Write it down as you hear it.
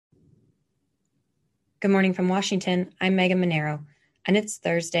Good morning from Washington. I'm Megan Monero, and it's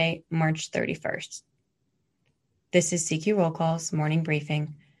Thursday, March 31st. This is CQ Roll Call's morning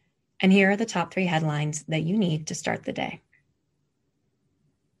briefing, and here are the top 3 headlines that you need to start the day.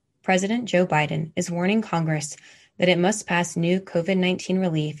 President Joe Biden is warning Congress that it must pass new COVID-19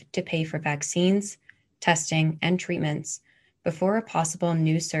 relief to pay for vaccines, testing, and treatments before a possible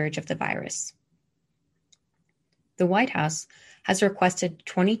new surge of the virus. The White House has requested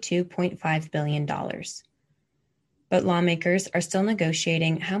 $22.5 billion. But lawmakers are still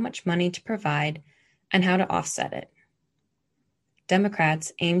negotiating how much money to provide and how to offset it.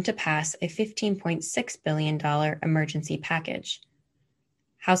 Democrats aim to pass a $15.6 billion emergency package.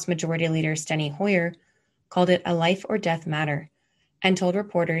 House Majority Leader Steny Hoyer called it a life or death matter and told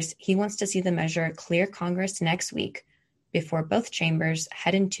reporters he wants to see the measure clear Congress next week before both chambers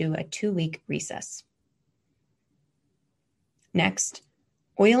head into a 2-week recess. Next,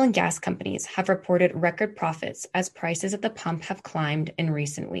 oil and gas companies have reported record profits as prices at the pump have climbed in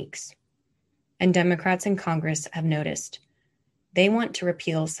recent weeks. And Democrats in Congress have noticed. They want to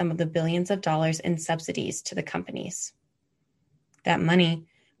repeal some of the billions of dollars in subsidies to the companies. That money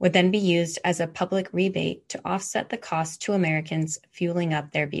would then be used as a public rebate to offset the cost to Americans fueling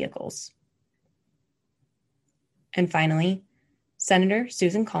up their vehicles. And finally, Senator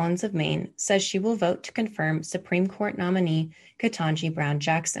Susan Collins of Maine says she will vote to confirm Supreme Court nominee Ketanji Brown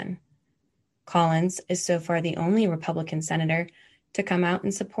Jackson. Collins is so far the only Republican senator to come out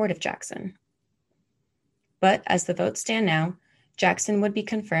in support of Jackson. But as the votes stand now, Jackson would be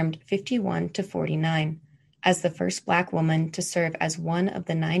confirmed 51-49 as the first Black woman to serve as one of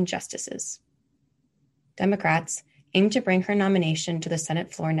the 9 justices. Democrats aim to bring her nomination to the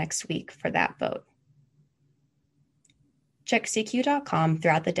Senate floor next week for that vote. Check CQ.com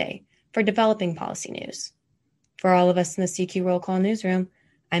throughout the day for developing policy news. For all of us in the CQ Roll Call newsroom,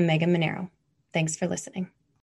 I'm Megan Monero. Thanks for listening.